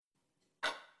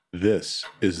This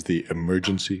is the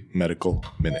Emergency Medical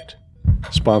Minute,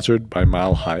 sponsored by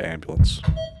Mile High Ambulance.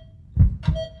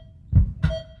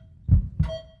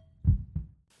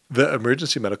 The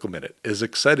Emergency Medical Minute is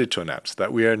excited to announce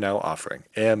that we are now offering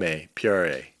AMA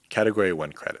PRA Category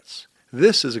 1 credits.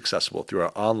 This is accessible through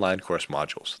our online course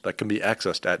modules that can be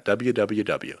accessed at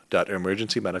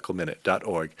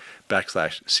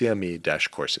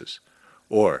www.emergencymedicalminute.org/CME-courses,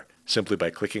 or simply by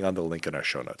clicking on the link in our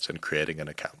show notes and creating an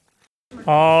account.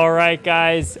 All right,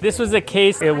 guys, this was a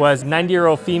case. It was a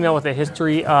 90-year-old female with a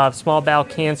history of small bowel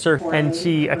cancer, and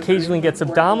she occasionally gets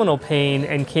abdominal pain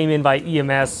and came in by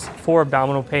EMS for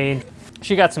abdominal pain.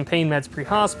 She got some pain meds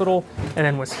pre-hospital and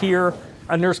then was here.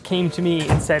 A nurse came to me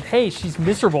and said, hey, she's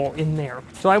miserable in there.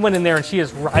 So I went in there and she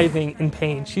is writhing in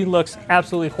pain. She looks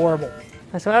absolutely horrible.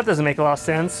 I said, that doesn't make a lot of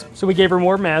sense. So we gave her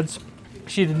more meds.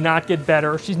 She did not get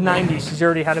better. She's 90. She's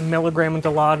already had a milligram of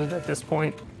Dilaudid at this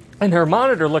point. And her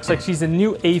monitor looks like she's a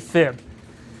new AFib.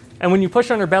 And when you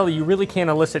push on her belly, you really can't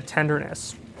elicit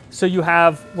tenderness. So you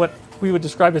have what we would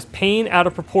describe as pain out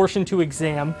of proportion to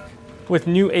exam with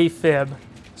new AFib.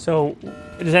 So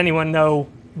does anyone know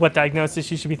what diagnosis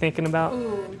you should be thinking about?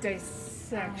 Ooh,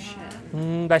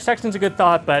 dissection. Dissection's a good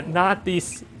thought, but not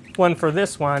this one. For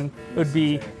this one, it would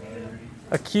be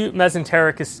acute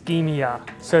mesenteric ischemia.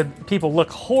 So people look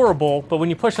horrible, but when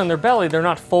you push on their belly, they're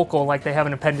not focal like they have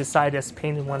an appendicitis,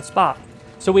 pain in one spot.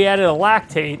 So we added a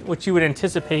lactate, which you would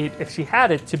anticipate if she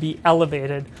had it to be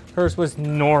elevated. Hers was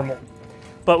normal.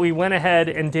 But we went ahead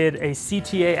and did a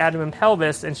CTA abdomen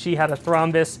pelvis, and she had a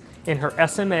thrombus in her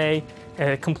SMA,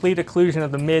 a complete occlusion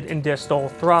of the mid and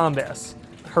distal thrombus.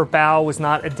 Her bowel was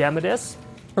not edematous.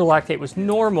 Her lactate was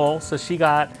normal, so she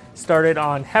got started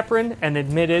on heparin and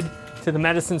admitted to the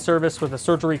medicine service with a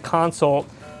surgery consult,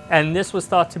 and this was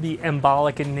thought to be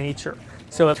embolic in nature.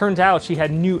 So it turns out she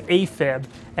had new AFib,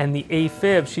 and the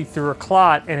AFib, she threw a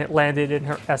clot and it landed in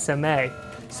her SMA.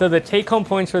 So the take-home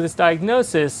points for this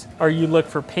diagnosis are you look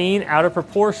for pain out of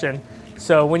proportion.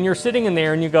 So when you're sitting in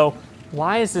there and you go,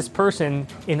 why is this person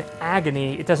in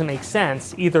agony? It doesn't make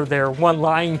sense. Either they're one,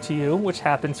 lying to you, which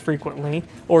happens frequently,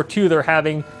 or two, their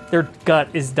gut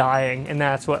is dying, and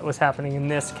that's what was happening in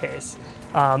this case.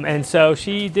 And so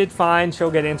she did fine.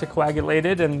 She'll get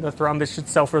anticoagulated, and the thrombus should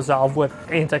self-resolve with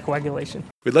anticoagulation.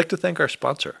 We'd like to thank our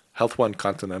sponsor, Health One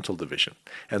Continental Division,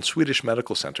 and Swedish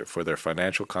Medical Center for their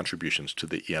financial contributions to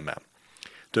the EMM.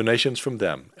 Donations from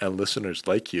them and listeners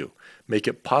like you make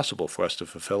it possible for us to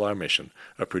fulfill our mission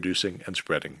of producing and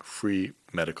spreading free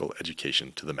medical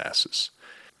education to the masses.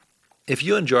 If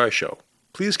you enjoy our show,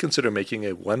 please consider making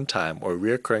a one-time or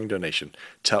recurring donation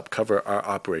to help cover our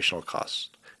operational costs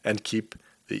and keep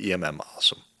the EMM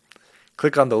awesome.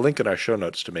 Click on the link in our show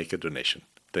notes to make a donation.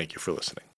 Thank you for listening.